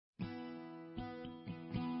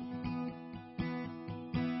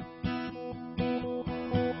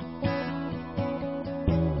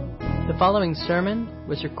following sermon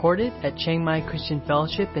was recorded at Chiangmai Christian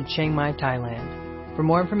Fellowship in Chiang Mai, Thailand. For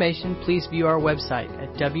more information, please view our website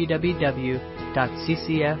at www.ccfth.org.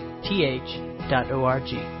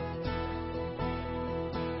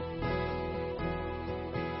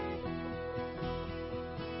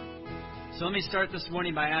 So let me start this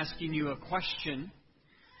morning by asking you a question.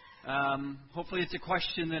 Hopefully it's a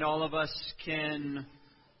question that all of us can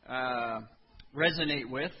resonate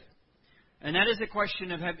with. And that is the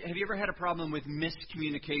question of, have you ever had a problem with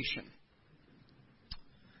miscommunication?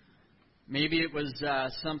 Maybe it was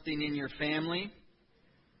something in your family.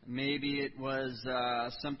 Maybe it was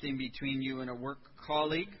something between you and a work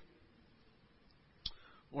colleague.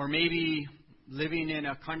 Or maybe living in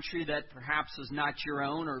a country that perhaps is not your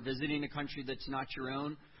own, or visiting a country that's not your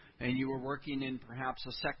own, and you were working in perhaps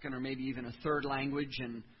a second or maybe even a third language,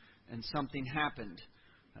 and something happened.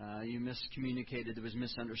 You miscommunicated. There was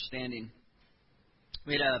misunderstanding.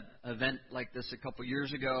 We had an event like this a couple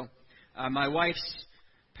years ago. My wife's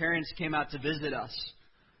parents came out to visit us,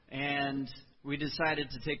 and we decided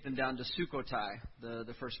to take them down to Sukhothai,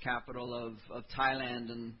 the first capital of Thailand,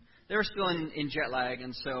 and they were still in jet lag,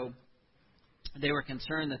 and so they were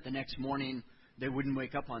concerned that the next morning they wouldn't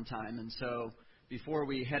wake up on time. And so before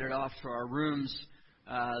we headed off to our rooms,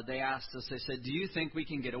 they asked us, they said, "Do you think we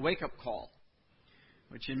can get a wake-up call?"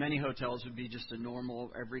 Which in many hotels would be just a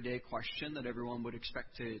normal, everyday question that everyone would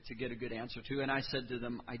expect to get a good answer to. And I said to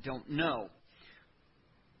them, "I don't know.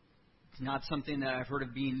 It's not something that I've heard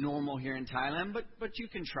of being normal here in Thailand, but you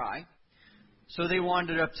can try." So they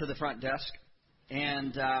wandered up to the front desk,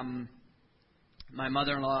 and my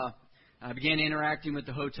mother-in-law began interacting with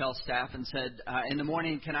the hotel staff and said, "In the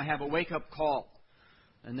morning, can I have a wake-up call?"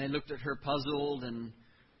 And they looked at her puzzled and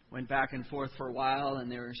went back and forth for a while,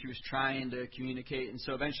 and she was trying to communicate. And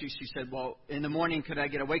so eventually she said, "Well, in the morning, could I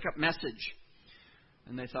get a wake-up message?"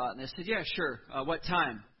 And they thought, and they said, "Yeah, sure. What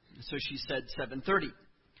time?" And so she said 7:30.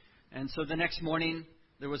 And so the next morning,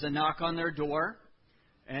 there was a knock on their door,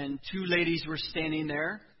 and two ladies were standing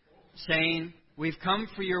there saying, "We've come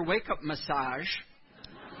for your wake-up massage."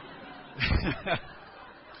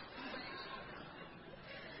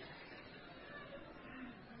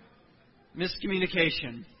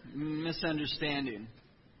 Miscommunication, misunderstanding.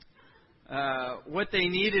 What they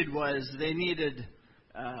needed was an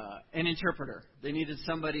interpreter. They needed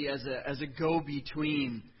somebody as a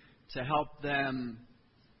go-between to help them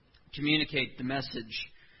communicate the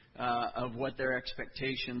message of what their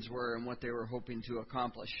expectations were and what they were hoping to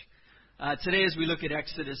accomplish. Today, as we look at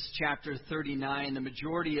Exodus chapter 39, the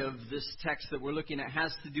majority of this text that we're looking at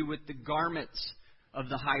has to do with the garments of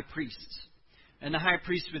the high priests. And the high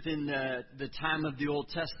priests within the time of the Old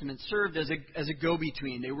Testament served as a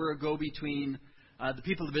go-between. They were a go-between the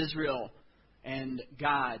people of Israel and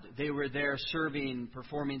God. They were there serving,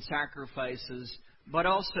 performing sacrifices, but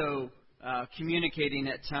also communicating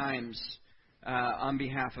at times on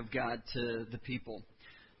behalf of God to the people.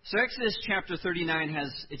 So Exodus chapter 39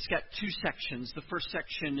 it's got two sections. The first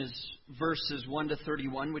section is verses 1 to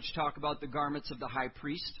 31, which talk about the garments of the high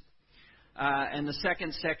priest. And the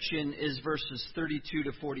second section is verses 32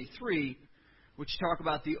 to 43, which talk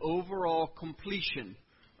about the overall completion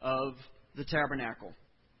of the tabernacle.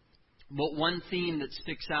 But one theme that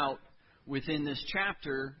sticks out within this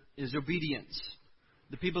chapter is obedience.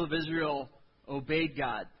 The people of Israel obeyed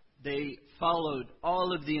God. They followed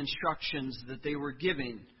all of the instructions that they were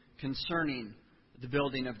giving concerning the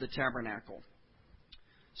building of the tabernacle.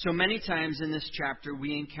 So many times in this chapter,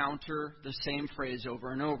 we encounter the same phrase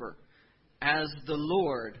over and over. As the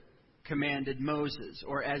Lord commanded Moses,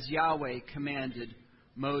 or as Yahweh commanded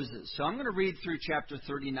Moses. So I'm going to read through chapter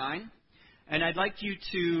 39, and I'd like you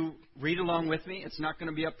to read along with me. It's not going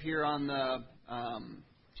to be up here on the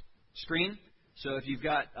screen. So if you've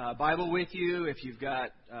got a Bible with you, if you've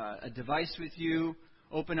got a device with you,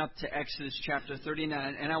 open up to Exodus chapter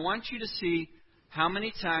 39. And I want you to see how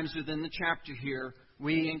many times within the chapter here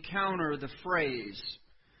we encounter the phrase,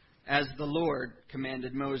 as the Lord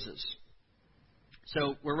commanded Moses.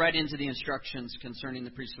 So we're right into the instructions concerning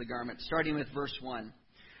the priestly garment, starting with verse 1.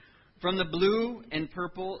 From the blue and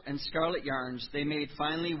purple and scarlet yarns they made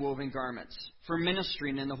finely woven garments for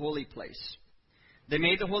ministering in the holy place. They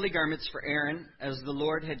made the holy garments for Aaron, as the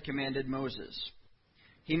Lord had commanded Moses.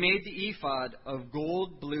 He made the ephod of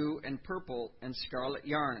gold, blue, and purple and scarlet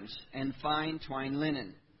yarns, and fine twined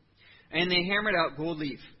linen. And they hammered out gold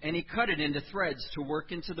leaf, and he cut it into threads to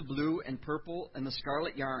work into the blue and purple and the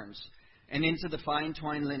scarlet yarns, and into the fine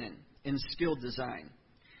twined linen, in skilled design.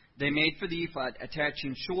 They made for the ephod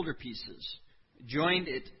attaching shoulder pieces, joined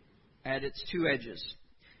it at its two edges.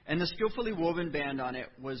 And the skillfully woven band on it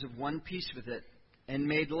was of one piece with it, and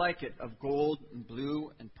made like it of gold and blue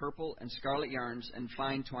and purple and scarlet yarns and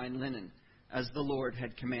fine twined linen, as the Lord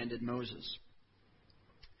had commanded Moses.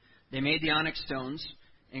 They made the onyx stones,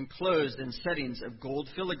 enclosed in settings of gold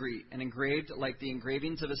filigree, and engraved like the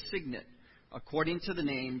engravings of a signet, according to the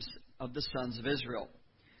names of the sons of Israel.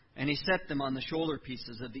 And he set them on the shoulder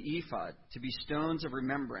pieces of the ephod to be stones of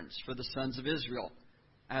remembrance for the sons of Israel,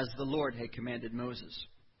 as the Lord had commanded Moses.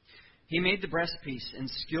 He made the breastpiece in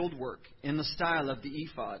skilled work, in the style of the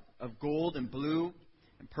ephod, of gold and blue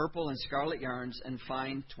and purple and scarlet yarns and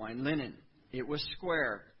fine twined linen. It was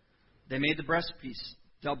square. They made the breastpiece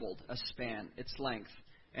doubled a span its length,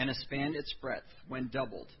 and a span its breadth, when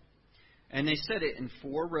doubled. And they set it in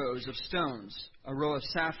 4 rows of stones. A row of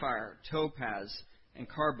sapphire, topaz, and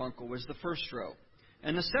carbuncle was the first row.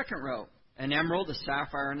 And the second row, an emerald, a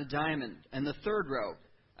sapphire, and a diamond. And the third row,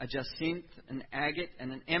 a jacinth, an agate,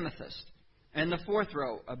 and an amethyst. And the fourth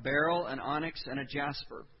row, a beryl, an onyx, and a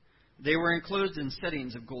jasper. They were enclosed in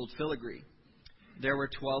settings of gold filigree. There were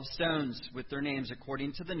 12 stones with their names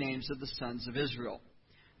according to the names of the sons of Israel.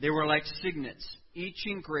 They were like signets, each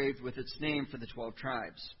engraved with its name for the 12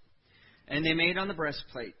 tribes. And they made on the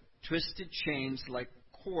breastplate twisted chains like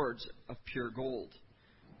cords of pure gold.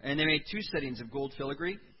 And they made 2 settings of gold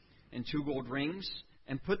filigree and 2 gold rings,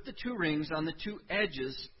 and put the 2 rings on the 2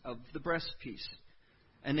 edges of the breastpiece.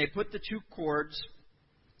 And they put the 2 cords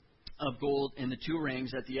of gold in the 2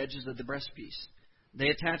 rings at the edges of the breastpiece. They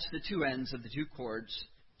attached the 2 ends of the 2 cords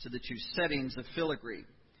to the 2 settings of filigree.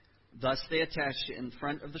 Thus they attached it in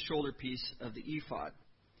front of the shoulder piece of the ephod.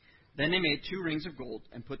 Then they made 2 rings of gold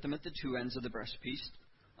and put them at the 2 ends of the breastpiece,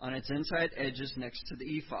 on its inside edges next to the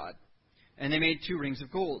ephod. And they made 2 rings of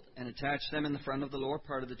gold and attached them in the front of the lower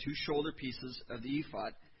part of the 2 shoulder pieces of the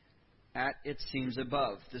ephod, at its seams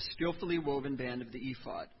above, the skillfully woven band of the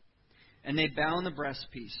ephod. And they bound the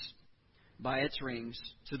breastpiece by its rings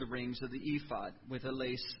to the rings of the ephod with a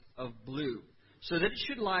lace of blue, so that it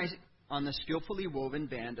should lie on the skillfully woven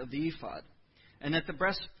band of the ephod, and that the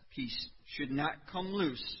breastpiece should not come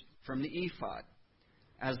loose from the ephod,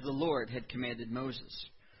 as the Lord had commanded Moses.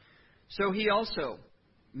 So he also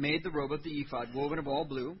made the robe of the ephod woven of all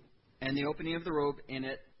blue, and the opening of the robe in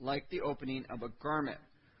it like the opening of a garment,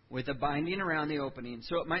 with a binding around the opening,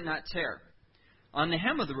 so it might not tear. On the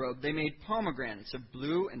hem of the robe they made pomegranates of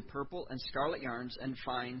blue and purple and scarlet yarns and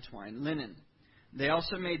fine twined linen. They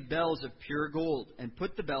also made bells of pure gold, and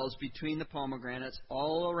put the bells between the pomegranates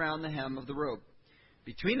all around the hem of the robe.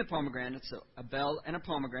 Between the pomegranates, a bell and a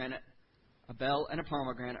pomegranate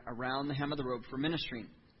around the hem of the robe for ministering,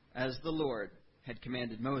 as the Lord had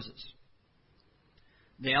commanded Moses.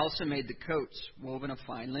 They also made the coats woven of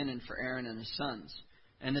fine linen for Aaron and his sons,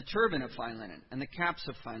 and the turban of fine linen, and the caps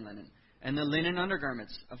of fine linen, and the linen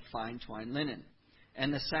undergarments of fine twined linen,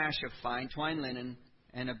 and the sash of fine twined linen,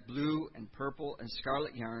 and of blue and purple and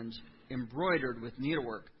scarlet yarns, embroidered with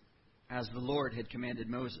needlework, as the Lord had commanded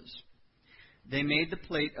Moses. They made the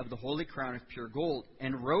plate of the holy crown of pure gold,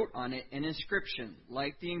 and wrote on it an inscription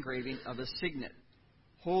like the engraving of a signet,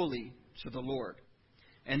 Holy to the Lord.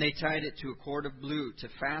 And they tied it to a cord of blue to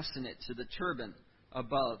fasten it to the turban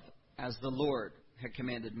above, as the Lord had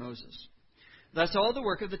commanded Moses. Thus all the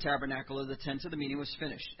work of the tabernacle of the tent of the meeting was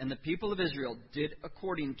finished, and the people of Israel did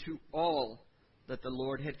according to all that the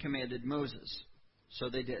Lord had commanded Moses. So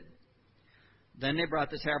they did. Then they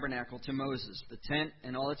brought the tabernacle to Moses, the tent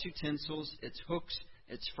and all its utensils, its hooks,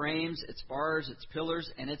 its frames, its bars, its pillars,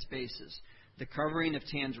 and its bases, the covering of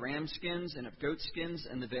tanned ram skins and of goat skins,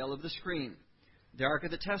 and the veil of the screen, the ark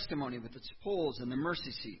of the testimony with its poles and the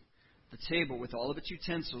mercy seat, the table with all of its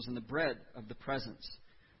utensils and the bread of the presence,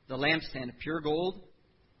 the lampstand of pure gold,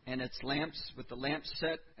 and its lamps with the lamp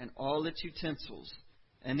set and all its utensils,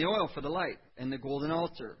 and the oil for the light, and the golden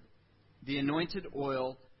altar, the anointed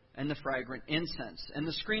oil, and the fragrant incense, and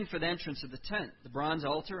the screen for the entrance of the tent, the bronze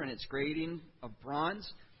altar and its grating of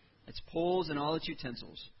bronze, its poles and all its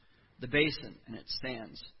utensils, the basin and its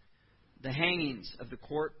stands, the hangings of the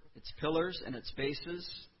court, its pillars and its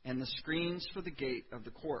bases, and the screens for the gate of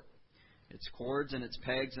the court, its cords and its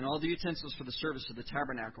pegs, and all the utensils for the service of the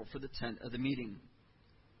tabernacle for the tent of the meeting,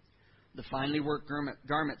 the finely worked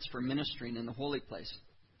garments for ministering in the holy place,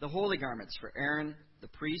 the holy garments for Aaron the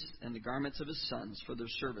priest, and the garments of his sons for their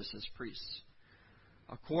service as priests,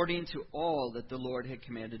 according to all that the Lord had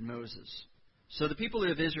commanded Moses. So the people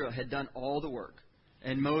of Israel had done all the work,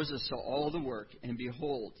 and Moses saw all the work, and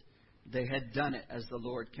behold, they had done it as the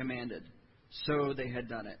Lord commanded. So they had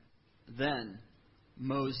done it. Then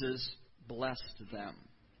Moses blessed them.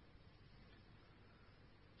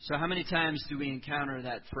 So how many times do we encounter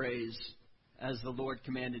that phrase, as the Lord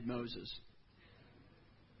commanded Moses?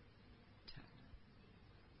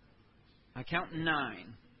 I count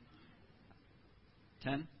 9.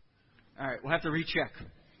 10? All right, we'll have to recheck.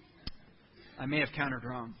 I may have counted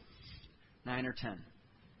wrong. 9 or 10.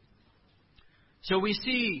 So we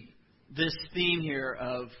see this theme here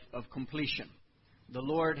of completion. The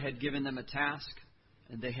Lord had given them a task,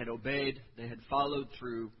 and they had obeyed, they had followed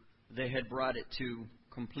through, they had brought it to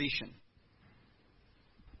completion.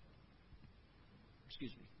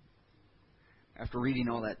 Excuse me. After reading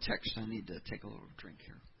all that text, I need to take a little drink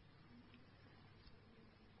here.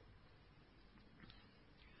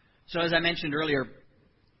 So as I mentioned earlier,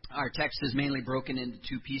 our text is mainly broken into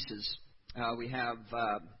two pieces. We have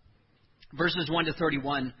verses 1 to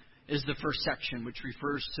 31 is the first section, which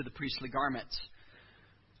refers to the priestly garments.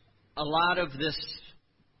 A lot of this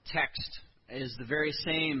text is the very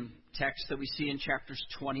same text that we see in chapters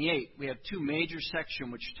 28. We have two major sections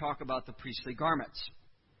which talk about the priestly garments.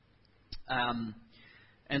 And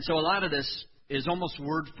so a lot of this is almost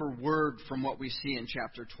word for word from what we see in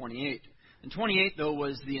chapter 28. And 28, though,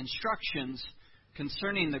 was the instructions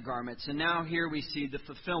concerning the garments. And now here we see the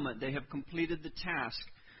fulfillment. They have completed the task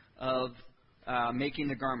of making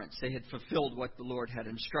the garments. They had fulfilled what the Lord had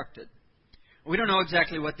instructed. We don't know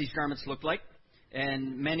exactly what these garments look like.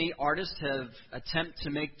 And many artists have attempted to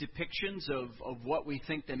make depictions of what we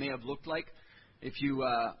think they may have looked like. If you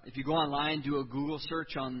go online, do a Google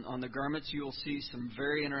search on the garments, you will see some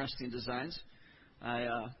very interesting designs.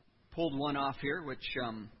 I pulled one off here, which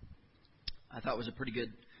I thought was a pretty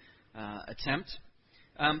good attempt.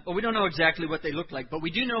 But we don't know exactly what they look like. But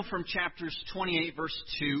we do know from chapters 28, verse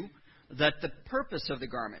 2, that the purpose of the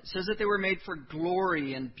garment says that they were made for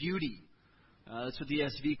glory and beauty. That's what the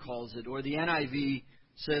ESV calls it. Or the NIV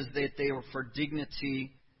says that they were for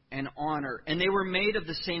dignity and honor. And they were made of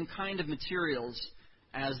the same kind of materials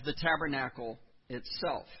as the tabernacle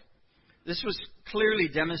itself. This was clearly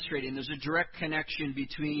demonstrating there's a direct connection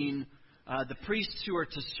between the priests who are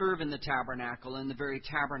to serve in the tabernacle and the very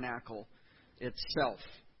tabernacle itself.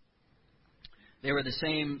 They were the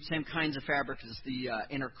same kinds of fabric as the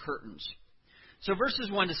inner curtains. So verses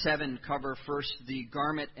 1 to 7 cover first the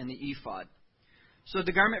garment and the ephod. So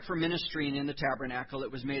the garment for ministering in the tabernacle,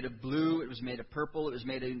 it was made of blue, it was made of purple, it was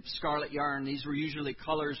made of scarlet yarn. These were usually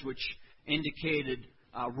colors which indicated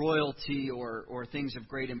royalty or things of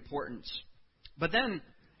great importance. But then,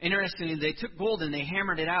 interestingly, they took gold and they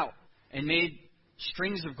hammered it out and made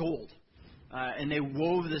strings of gold. And they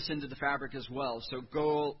wove this into the fabric as well. So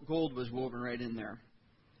gold was woven right in there.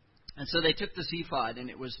 And so they took this ephod,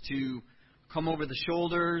 and it was to come over the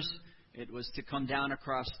shoulders. It was to come down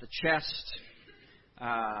across the chest.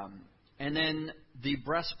 And then the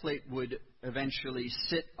breastplate would eventually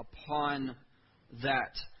sit upon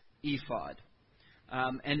that ephod.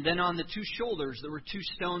 And then on the two shoulders, there were two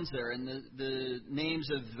stones there, and the names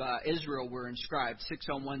of Israel were inscribed, 6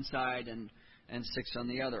 on one side and 6 on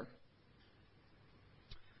the other.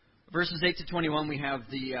 Verses 8 to 21, we have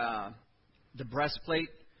the breastplate.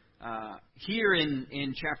 Here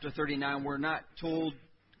in chapter 39, we're not told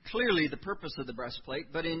clearly the purpose of the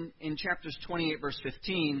breastplate, but in chapters 28, verse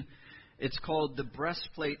 15, it's called the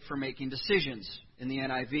breastplate for making decisions in the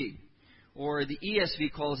NIV. Or the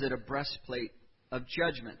ESV calls it a breastplate of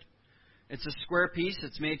judgment. It's a square piece.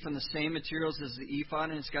 It's made from the same materials as the ephod,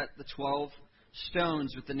 and it's got the 12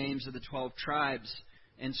 stones with the names of the 12 tribes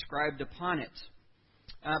inscribed upon it.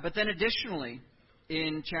 But then additionally,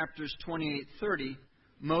 in chapters 28-30,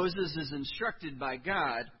 Moses is instructed by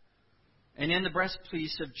God, and in the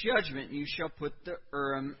breastpiece of judgment you shall put the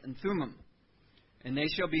Urim and Thummim, and they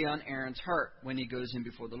shall be on Aaron's heart when he goes in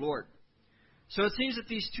before the Lord. So it seems that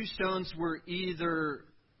these two stones were either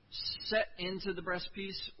set into the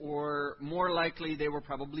breastpiece, or more likely they were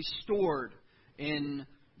probably stored in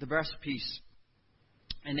the breastpiece,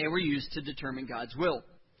 and they were used to determine God's will.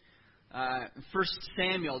 1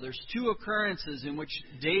 Samuel, there's two occurrences in which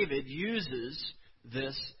David uses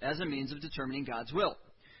this as a means of determining God's will.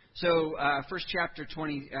 So 1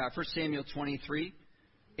 Samuel 23,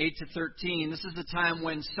 8 to 13, this is the time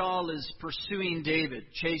when Saul is pursuing David,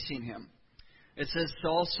 chasing him. It says,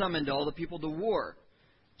 Saul summoned all the people to war,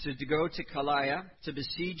 to go to Keilah to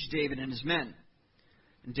besiege David and his men.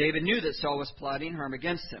 And David knew that Saul was plotting harm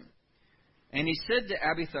against him. And he said to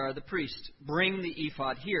Abiathar the priest, bring the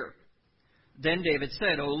ephod here. Then David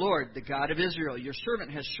said, O Lord, the God of Israel, your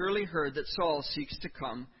servant has surely heard that Saul seeks to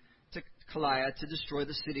come to Keilah to destroy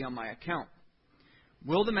the city on my account.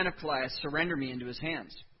 Will the men of Keilah surrender me into his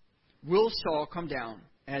hands? Will Saul come down,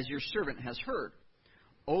 as your servant has heard?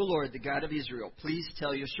 O Lord, the God of Israel, please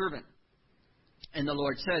tell your servant. And the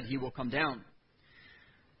Lord said, he will come down.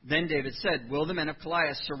 Then David said, will the men of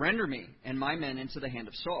Keilah surrender me and my men into the hand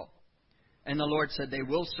of Saul? And the Lord said, they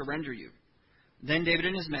will surrender you. Then David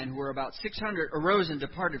and his men, who were about 600, arose and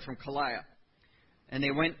departed from Keilah, and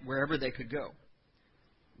they went wherever they could go.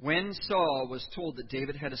 When Saul was told that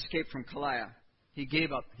David had escaped from Keilah, he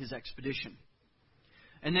gave up his expedition.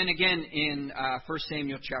 And then again in 1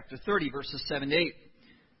 Samuel chapter 30, verses 7 to 8.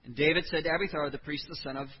 And David said to Abiathar, the priest, the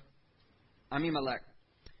son of Ahimelech,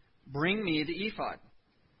 bring me the ephod.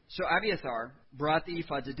 So Abiathar brought the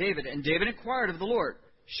ephod to David, and David inquired of the Lord,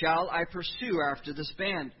 shall I pursue after this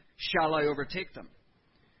band? Shall I overtake them?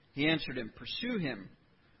 He answered him, pursue him,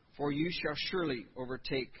 for you shall surely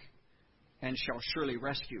overtake and shall surely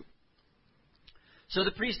rescue. So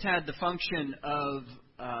the priest had the function of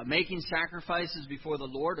making sacrifices before the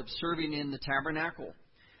Lord, of serving in the tabernacle.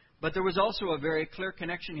 But there was also a very clear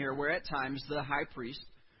connection here where at times the high priest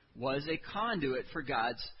was a conduit for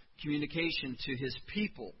God's communication to his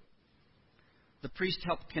people. The priest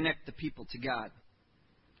helped connect the people to God.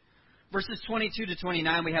 Verses 22 to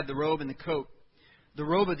 29, we have the robe and the coat. The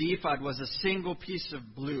robe of the ephod was a single piece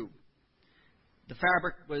of blue. The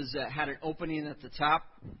fabric had an opening at the top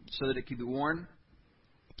so that it could be worn,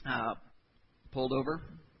 pulled over.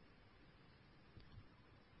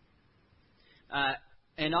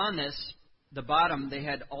 And on this, the bottom, they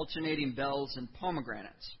had alternating bells and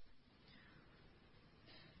pomegranates.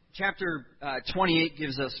 Chapter 28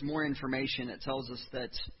 gives us more information. It tells us that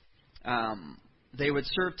they would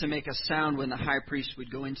serve to make a sound when the high priest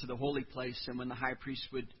would go into the holy place and when the high priest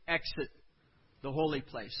would exit the holy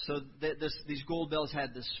place. So these gold bells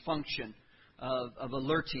had this function of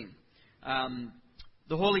alerting.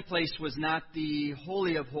 The holy place was not the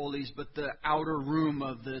Holy of Holies, but the outer room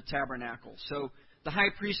of the tabernacle. So the high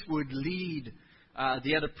priest would lead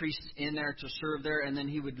the other priests in there to serve there, and then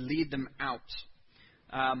he would lead them out.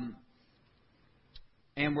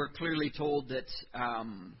 And we're clearly told that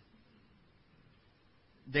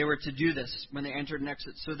they were to do this when they entered and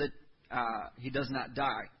exit so that he does not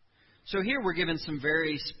die. So here we're given some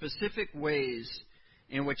very specific ways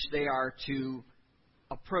in which they are to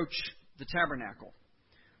approach the tabernacle.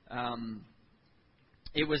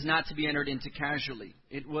 It was not to be entered into casually.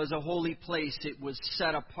 It was a holy place. It was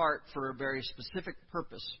set apart for a very specific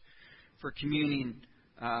purpose, for communing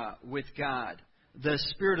with God. The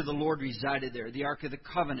Spirit of the Lord resided there. The Ark of the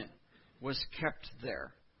Covenant was kept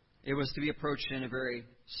there. It was to be approached in a very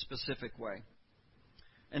specific way.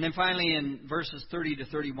 And then finally in verses 30 to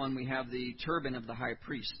 31 we have the turban of the high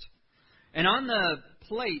priest. And on the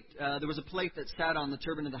plate, there was a plate that sat on the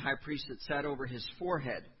turban of the high priest that sat over his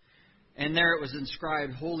forehead. And there it was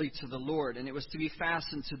inscribed, Holy to the Lord, and it was to be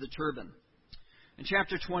fastened to the turban. In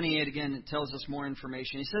chapter 28, again, it tells us more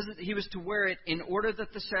information. He says that he was to wear it in order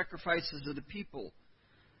that the sacrifices of the people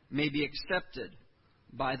may be accepted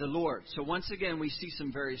by the Lord. So once again, we see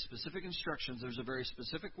some very specific instructions. There's a very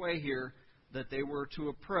specific way here that they were to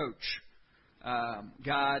approach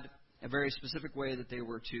God, a very specific way that they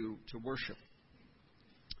were to worship.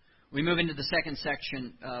 We move into the second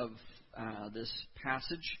section of this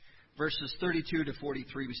passage. Verses 32 to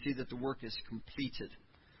 43, we see that the work is completed.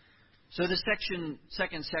 So this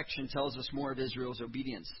second section tells us more of Israel's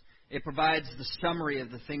obedience. It provides the summary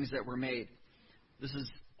of the things that were made. This is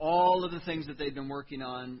all of the things that they've been working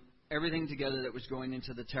on, everything together that was going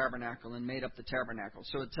into the tabernacle and made up the tabernacle.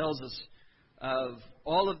 So it tells us of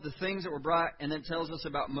all of the things that were brought, and then tells us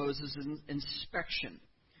about Moses' inspection.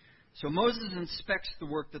 So Moses inspects the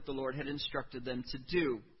work that the Lord had instructed them to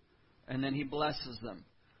do, and then he blesses them.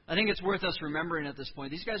 I think it's worth us remembering at this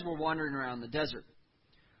point, these guys were wandering around the desert.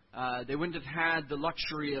 They wouldn't have had the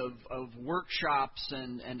luxury of workshops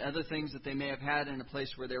and other things that they may have had in a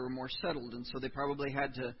place where they were more settled. And so they probably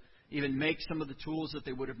had to even make some of the tools that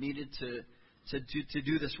they would have needed to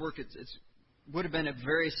do this work. It would have been a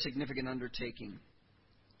very significant undertaking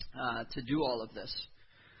to do all of this.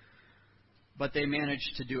 But they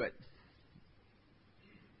managed to do it.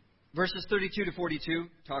 Verses 32 to 42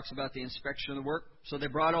 talks about the inspection of the work. So they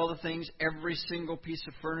brought all the things, every single piece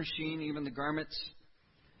of furnishing, even the garments.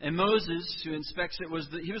 And Moses, who inspects it,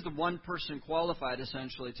 he was the one person qualified,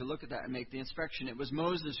 essentially, to look at that and make the inspection. It was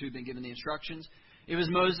Moses who had been given the instructions. It was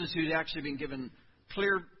Moses who had actually been given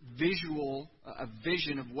clear a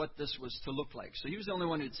vision of what this was to look like. So he was the only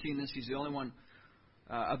one who had seen this. He's the only one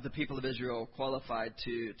of the people of Israel qualified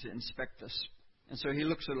to inspect this. And so he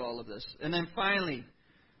looks at all of this. And then finally,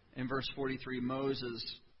 in verse 43, Moses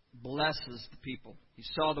blesses the people. He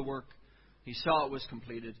saw the work. He saw it was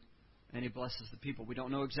completed. And he blesses the people. We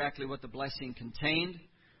don't know exactly what the blessing contained,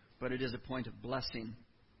 but it is a point of blessing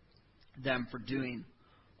them for doing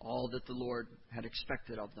all that the Lord had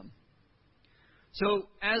expected of them. So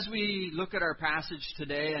as we look at our passage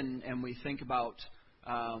today and we think about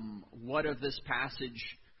what of this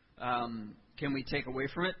passage can we take away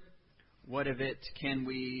from it? What of it can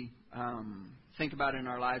we think about in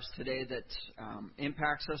our lives today that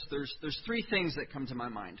impacts us? There's three things that come to my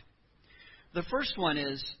mind. The first one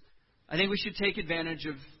is, I think we should take advantage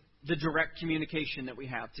of the direct communication that we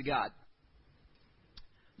have to God.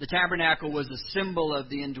 The tabernacle was a symbol of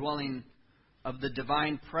the indwelling of the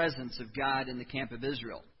divine presence of God in the camp of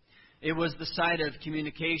Israel. It was the site of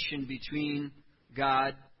communication between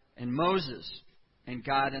God and Moses and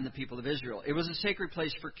God and the people of Israel. It was a sacred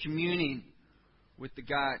place for communing with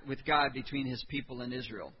God between His people and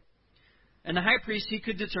Israel. And the high priest, he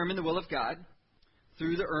could determine the will of God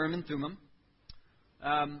through the Urim and Thummim.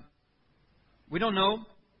 We don't know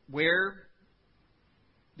where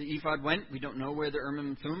the ephod went. We don't know where the Urim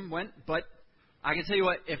and Thummim went. But I can tell you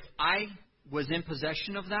what, if I was in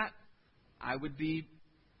possession of that, I would be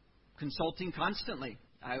consulting constantly.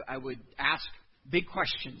 I would ask big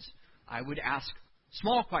questions. I would ask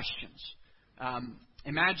small questions.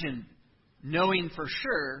 Imagine knowing for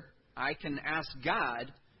sure I can ask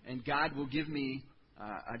God, and God will give me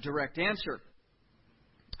a direct answer.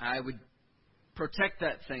 I would protect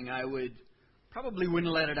that thing. I would probably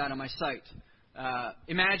wouldn't let it out of my sight.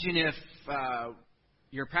 Imagine if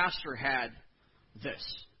your pastor had this.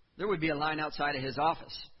 There would be a line outside of his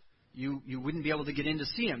office. You wouldn't be able to get in to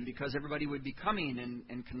see him because everybody would be coming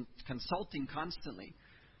and consulting constantly.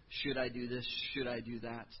 Should I do this? Should I do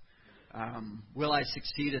that? Will I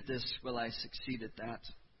succeed at this? Will I succeed at that?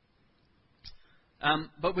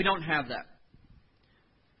 But we don't have that.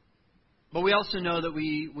 But we also know that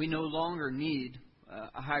we no longer need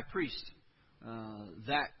a high priest.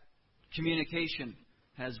 That communication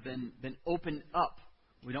has been opened up.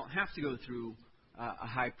 We don't have to go through a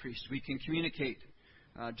high priest. We can communicate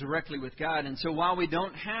directly with God. And so while we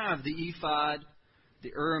don't have the ephod,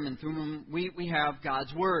 the Urim and Thummim, we have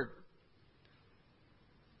God's Word.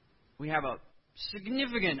 We have a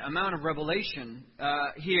significant amount of revelation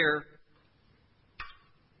here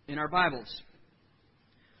in our Bibles.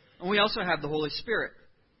 And we also have the Holy Spirit.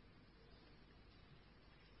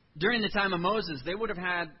 During the time of Moses, they would have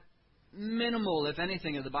had minimal, if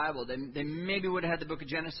anything, of the Bible. They maybe would have had the book of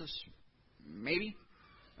Genesis. Maybe.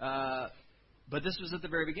 But this was at the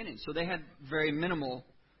very beginning. So they had very minimal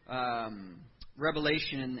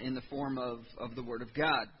revelation in the form of the Word of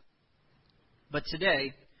God. But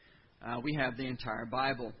today, we have the entire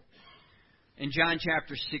Bible. In John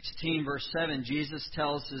chapter 16, verse 7, Jesus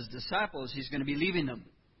tells His disciples He's going to be leaving them.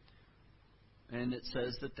 And it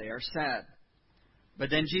says that they are sad. But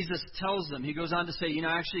then Jesus tells them, He goes on to say,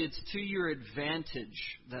 actually it's to your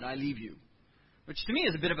advantage that I leave you. Which to me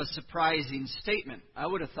is a bit of a surprising statement. I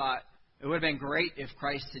would have thought it would have been great if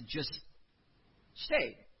Christ had just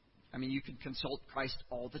stayed. I mean, you could consult Christ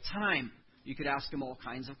all the time. You could ask Him all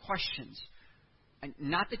kinds of questions. And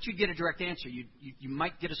not that you'd get a direct answer. You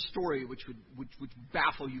might get a story which would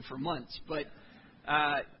baffle you for months. But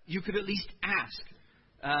you could at least ask.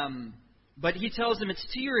 But He tells them it's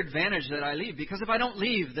to your advantage that I leave. Because if I don't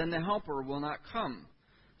leave, then the Helper will not come.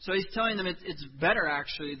 So He's telling them it's better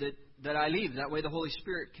actually that I leave. That way the Holy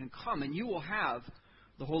Spirit can come. And you will have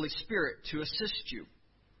the Holy Spirit to assist you.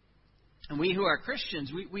 And we who are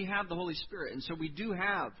Christians, we have the Holy Spirit. And so we do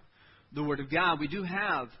have the Word of God. We do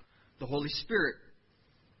have the Holy Spirit.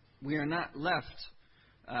 We are not left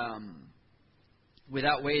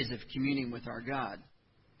without ways of communing with our God.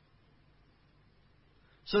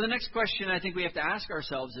 So the next question I think we have to ask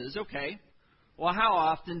ourselves is, okay, well, how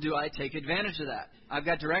often do I take advantage of that? I've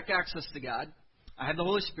got direct access to God. I have the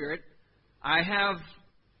Holy Spirit. I have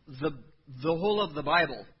the whole of the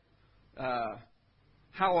Bible.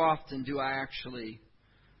 How often do I actually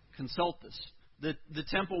consult this? The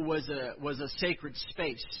temple was a sacred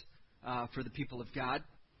space for the people of God,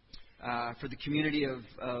 for the community of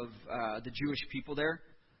the Jewish people there.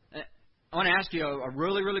 I want to ask you a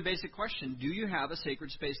really, really basic question. Do you have a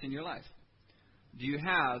sacred space in your life? Do you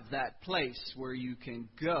have that place where you can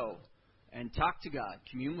go and talk to God,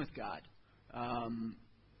 commune with God,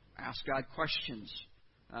 ask God questions,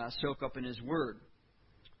 soak up in His Word?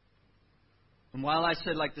 And while I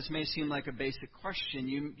said this may seem like a basic question,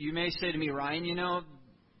 you may say to me, Ryan,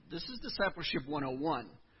 this is Discipleship 101.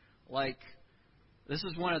 This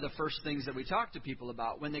is one of the first things that we talk to people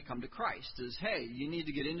about when they come to Christ is, hey, you need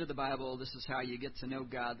to get into the Bible. This is how you get to know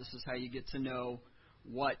God. This is how you get to know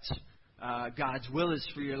what God's will is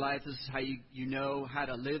for your life. This is how you know how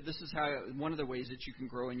to live. This is one of the ways that you can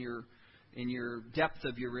grow in your depth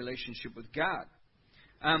of your relationship with God.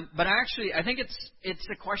 But actually, I think it's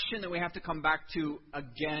a question that we have to come back to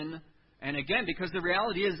again and again, because the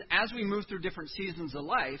reality is, as we move through different seasons of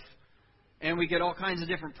life, and we get all kinds of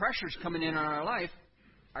different pressures coming in on our life,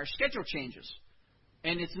 our schedule changes.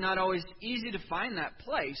 And it's not always easy to find that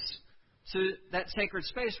place, that sacred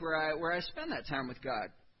space where I spend that time with God.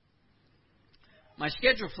 My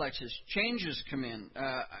schedule flexes, changes come in.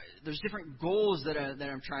 There's different goals that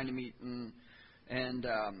I'm trying to meet, and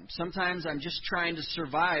sometimes I'm just trying to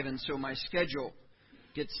survive, and so my schedule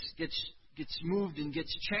gets moved and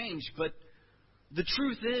gets changed. But the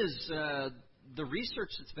truth is, the research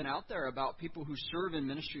that's been out there about people who serve in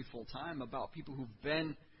ministry full time, about people who've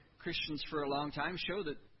been Christians for a long time, show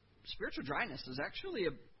that spiritual dryness is actually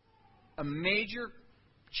a major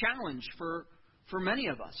challenge for many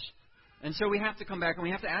of us. And so we have to come back and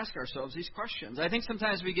we have to ask ourselves these questions. I think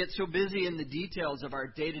sometimes we get so busy in the details of our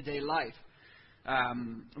day-to-day life.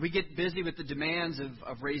 We get busy with the demands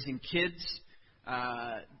of raising kids,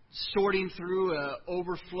 sorting through an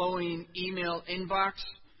overflowing email inbox,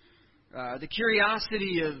 the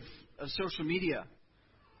curiosity of social media,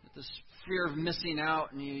 this fear of missing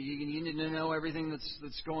out, and you need to know everything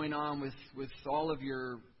that's going on with all of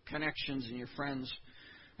your connections and your friends.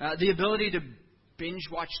 The ability to binge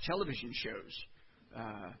watch television shows.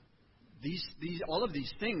 All of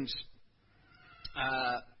these things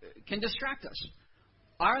can distract us.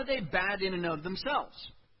 Are they bad in and of themselves?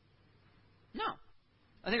 No.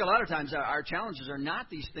 I think a lot of times our challenges are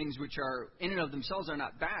not these things which are in and of themselves are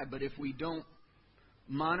not bad, but if we don't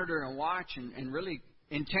monitor and watch and really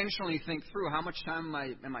intentionally think through how much time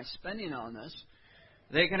am I spending on this,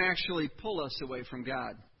 they can actually pull us away from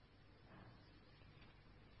God.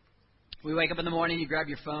 We wake up in the morning, you grab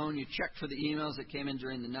your phone, you check for the emails that came in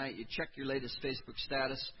during the night, you check your latest Facebook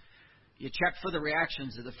status, you check for the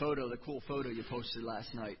reactions to the cool photo you posted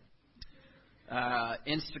last night.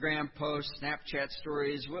 Instagram posts, Snapchat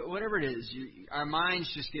stories, whatever it is. Our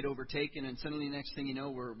minds just get overtaken, and suddenly next thing you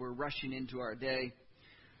know, we're rushing into our day,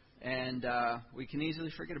 and we can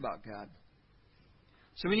easily forget about God.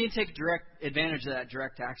 So we need to take direct advantage of that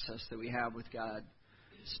direct access that we have with God,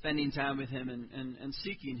 spending time with Him and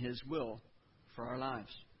seeking His will for our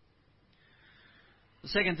lives. The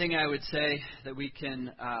second thing I would say that we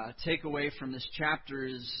can take away from this chapter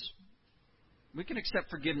is we can accept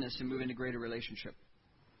forgiveness and move into greater relationship.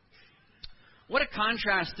 What a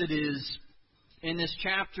contrast it is in this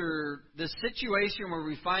chapter, this situation where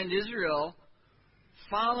we find Israel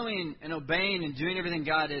following and obeying and doing everything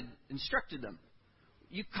God had instructed them.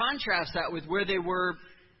 You contrast that with where they were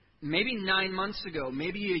maybe 9 months ago,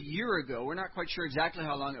 maybe a year ago. We're not quite sure exactly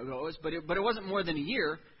how long ago it was, but it wasn't more than a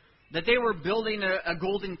year, that they were building a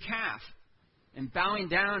golden calf and bowing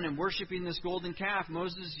down and worshiping this golden calf.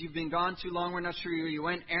 Moses, you've been gone too long. We're not sure where you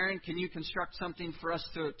went. Aaron, can you construct something for us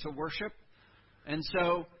to worship? And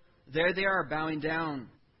so there they are, bowing down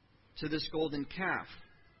to this golden calf.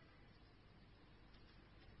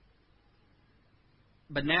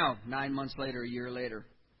 But now, 9 months later, a year later,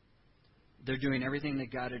 they're doing everything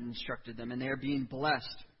that God had instructed them, and they're being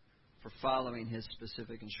blessed for following His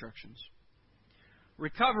specific instructions.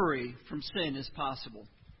 Recovery from sin is possible.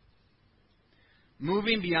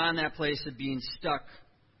 Moving beyond that place of being stuck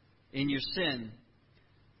in your sin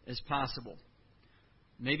is possible.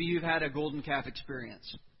 Maybe you've had a golden calf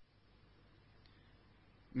experience.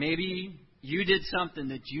 Maybe you did something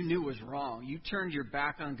that you knew was wrong. You turned your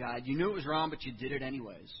back on God. You knew it was wrong, but you did it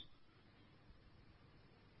anyways.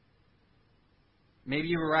 Maybe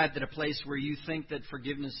you've arrived at a place where you think that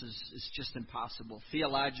forgiveness is just impossible.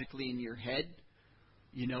 Theologically, in your head,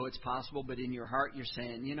 you know it's possible, but in your heart you're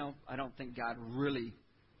saying, I don't think God really,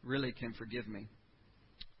 really can forgive me.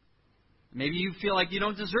 Maybe you feel like you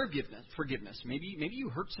don't deserve forgiveness. Maybe you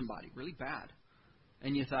hurt somebody really bad.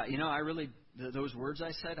 And you thought, those words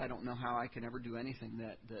I said, I don't know how I can ever do anything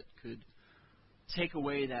that could take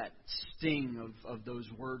away that sting of those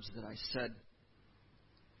words that I said.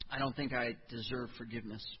 I don't think I deserve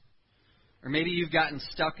forgiveness. Or maybe you've gotten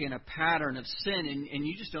stuck in a pattern of sin and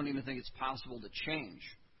you just don't even think it's possible to change.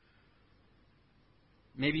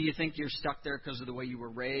 Maybe you think you're stuck there because of the way you were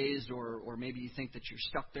raised, or maybe you think that you're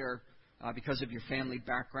stuck there because of your family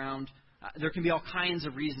background. There can be all kinds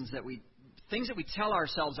of reasons things that we tell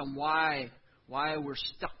ourselves on why we're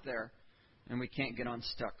stuck there and we can't get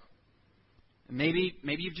unstuck. And maybe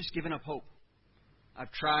you've just given up hope.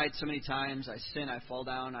 I've tried so many times. I sin. I fall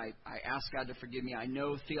down. I ask God to forgive me. I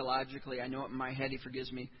know theologically. I know it in my head He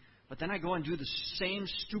forgives me. But then I go and do the same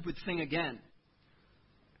stupid thing again.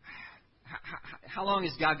 How long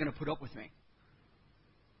is God going to put up with me?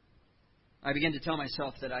 I begin to tell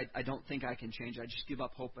myself that I don't think I can change. I just give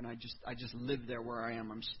up hope and I just live there where I am.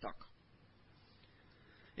 I'm stuck.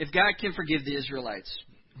 If God can forgive the Israelites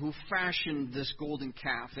who fashioned this golden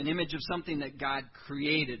calf, an image of something that God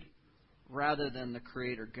created, rather than the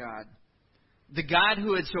Creator God, The God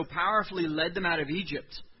who had so powerfully led them out of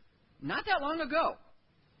Egypt not that long ago.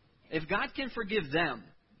 If God can forgive them,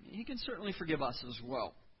 He can certainly forgive us as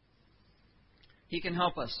well. He can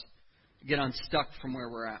help us get unstuck from where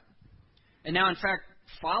we're at. And now, in fact,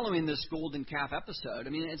 following this golden calf episode, I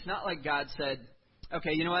mean, it's not like God said,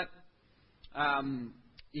 okay, you know what?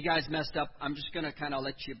 You guys messed up. I'm just going to kind of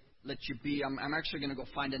let you be. I'm actually going to go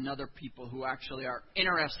find another people who actually are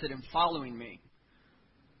interested in following me.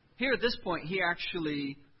 Here at this point, He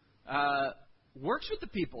actually works with the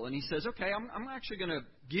people, and He says, okay, I'm actually going to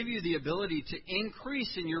give you the ability to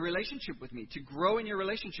increase in your relationship with me, to grow in your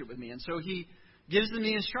relationship with me. And so He gives them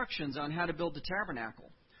the instructions on how to build the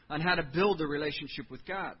tabernacle, on how to build a relationship with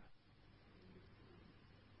God.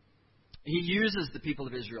 He uses the people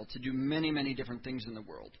of Israel to do many, many different things in the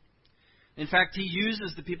world. In fact, He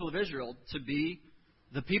uses the people of Israel to be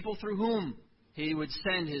the people through whom He would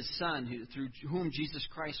send His Son, through whom Jesus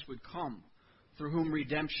Christ would come, through whom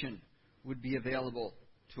redemption would be available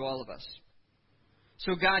to all of us.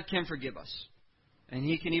 So God can forgive us, and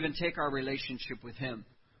He can even take our relationship with Him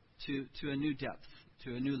to a new depth,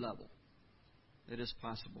 to a new level. It is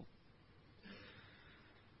possible.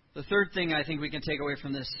 The third thing I think we can take away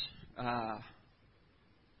from this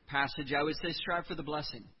passage, I would say, strive for the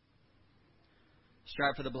blessing.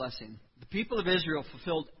 Strive for the blessing. The people of Israel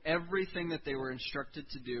fulfilled everything that they were instructed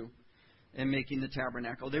to do in making the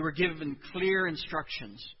tabernacle. They were given clear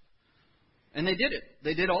instructions. And they did it.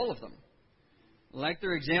 They did all of them. Like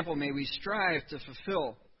their example, may we strive to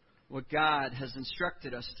fulfill what God has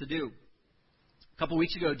instructed us to do. A couple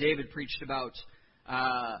weeks ago, David preached about,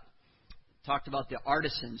 talked about the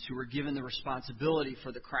artisans who were given the responsibility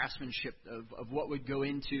for the craftsmanship of what would go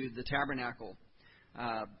into the tabernacle,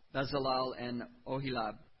 Bezalel and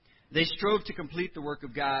Oholiab. They strove to complete the work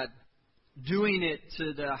of God, doing it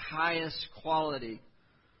to the highest quality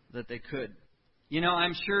that they could. You know,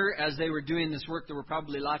 I'm sure as they were doing this work, there were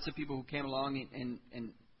probably lots of people who came along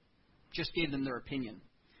and just gave them their opinion.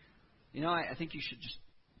 You know, I think you should just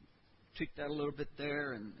tweak that a little bit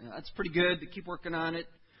there, and that's pretty good, but keep working on it.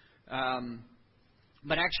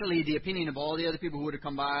 But actually, the opinion of all the other people who would have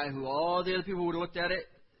come by, all the other people who would have looked at it,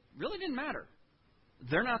 really didn't matter.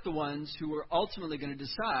 They're not the ones who were ultimately going to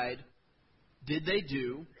decide, did they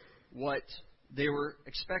do what they were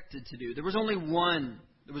expected to do? There was only one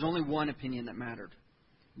opinion that mattered.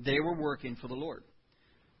 They were working for the Lord.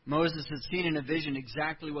 Moses had seen in a vision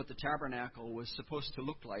exactly what the tabernacle was supposed to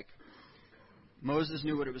look like. Moses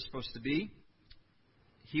knew what it was supposed to be.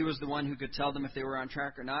 He was the one who could tell them if they were on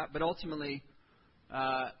track or not. But ultimately,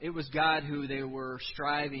 it was God who they were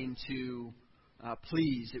striving to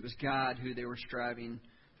please. It was God who they were striving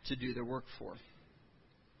to do their work for.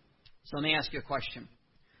 So let me ask you a question.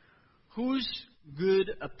 Whose good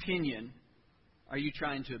opinion are you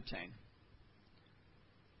trying to obtain?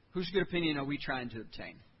 Whose good opinion are we trying to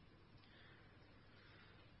obtain?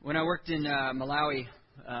 When I worked in Malawi,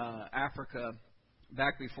 Africa,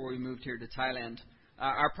 back before we moved here to Thailand,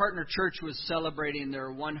 our partner church was celebrating their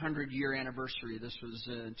 100-year anniversary. This was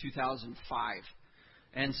in 2005.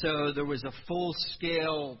 And so there was a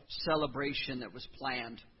full-scale celebration that was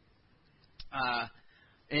planned.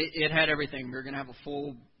 It had everything. We were going to have a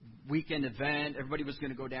full weekend event. Everybody was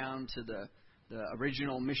going to go down to the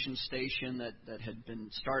original mission station that had been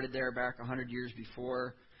started there back 100 years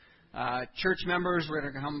before. Church members were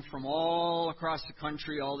going to come from all across the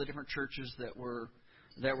country, all the different churches that were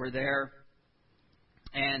there.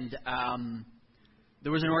 And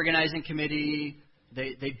there was an organizing committee.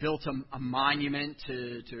 They built a monument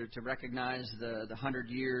to recognize the 100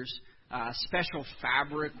 years. Special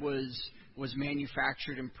fabric was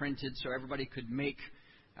manufactured and printed so everybody could make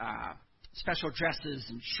special dresses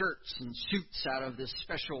and shirts and suits out of this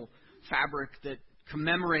special fabric that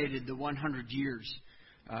commemorated the 100 years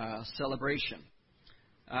celebration.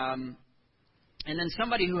 And then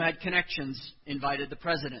somebody who had connections invited the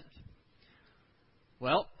president.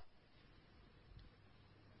 Well,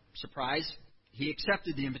 surprise, he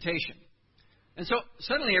accepted the invitation. And so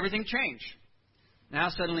suddenly everything changed. Now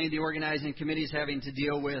suddenly the organizing committee is having to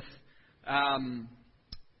deal with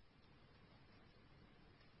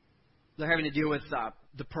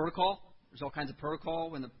the protocol. There's all kinds of protocol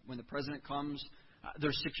when the president comes.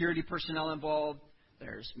 There's security personnel involved.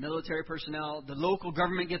 There's military personnel. The local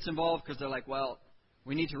government gets involved because they're like, well,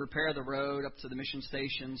 we need to repair the road up to the mission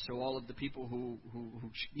station so all of the people who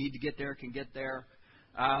need to get there can get there.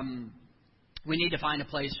 We need to find a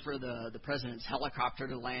place for the president's helicopter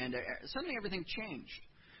to land. Suddenly everything changed.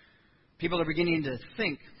 People are beginning to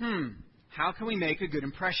think, how can we make a good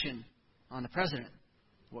impression on the president?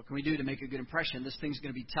 What can we do to make a good impression? This thing's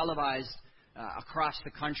going to be televised across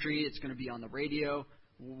the country. It's going to be on the radio.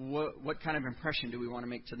 What kind of impression do we want to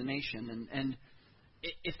make to the nation? And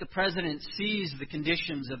if the president sees the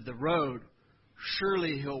conditions of the road,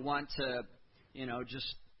 surely he'll want to,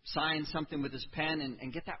 just sign something with his pen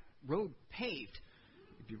and get that road paved.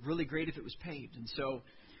 It'd be really great if it was paved. And so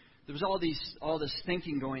there was all this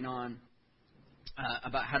thinking going on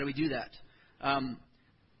about how do we do that.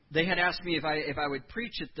 They had asked me if I would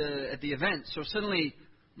preach at the event. So suddenly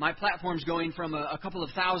my platform's going from a couple of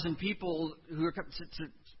thousand people who are to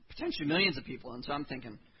potentially millions of people. And so I'm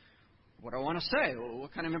thinking, what do I want to say? Well,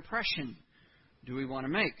 what kind of impression do we want to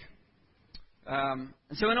make? And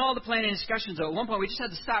so in all the planning and discussions, though, at one point we just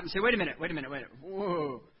had to stop and say, wait a minute.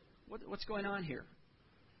 Whoa, what's going on here?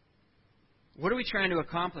 What are we trying to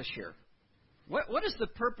accomplish here? What is the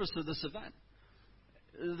purpose of this event?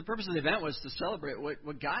 The purpose of the event was to celebrate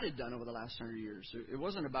what God had done over the last 100 years. It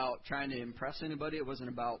wasn't about trying to impress anybody. It wasn't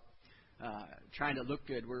about trying to look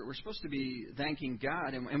good. We're supposed to be thanking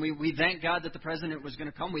God. And we thank God that the president was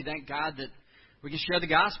going to come. We thank God that we can share the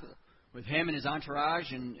gospel with him and his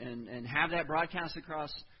entourage and have that broadcast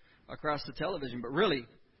across the television. But really,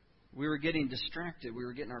 we were getting distracted. We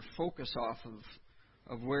were getting our focus off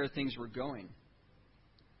of where things were going.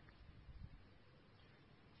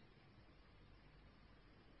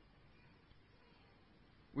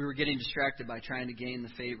 We were getting distracted by trying to gain the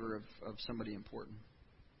favor of somebody important.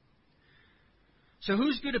 So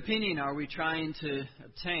whose good opinion are we trying to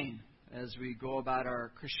obtain as we go about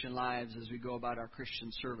our Christian lives, as we go about our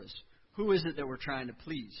Christian service? Who is it that we're trying to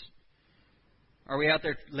please? Are we out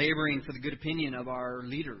there laboring for the good opinion of our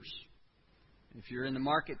leaders? If you're in the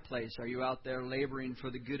marketplace, are you out there laboring for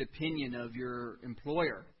the good opinion of your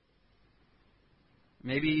employer?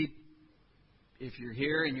 Maybe if you're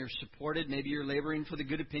here and you're supported, maybe you're laboring for the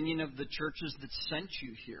good opinion of the churches that sent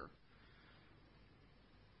you here.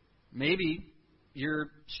 Maybe you're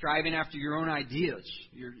striving after your own ideas.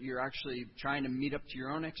 You're actually trying to meet up to your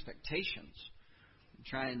own expectations. You're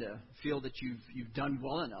trying to feel that you've done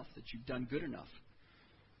well enough, that you've done good enough.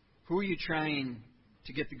 Who are you trying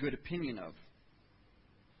to get the good opinion of?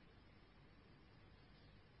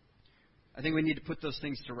 I think we need to put those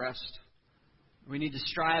things to rest. We need to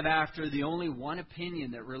strive after the only one opinion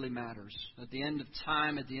that really matters. At the end of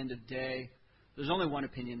time, at the end of day, there's only one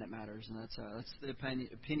opinion that matters, and that's the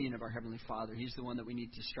opinion of our Heavenly Father. He's the one that we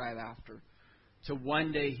need to strive after. To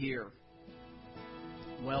one day hear,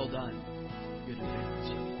 well done, good and faithful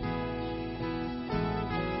servant.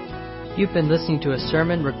 You've been listening to a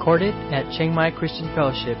sermon recorded at Chiangmai Christian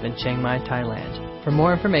Fellowship in Chiangmai, Thailand. For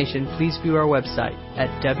more information, please view our website at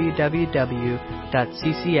www.ccfth.org.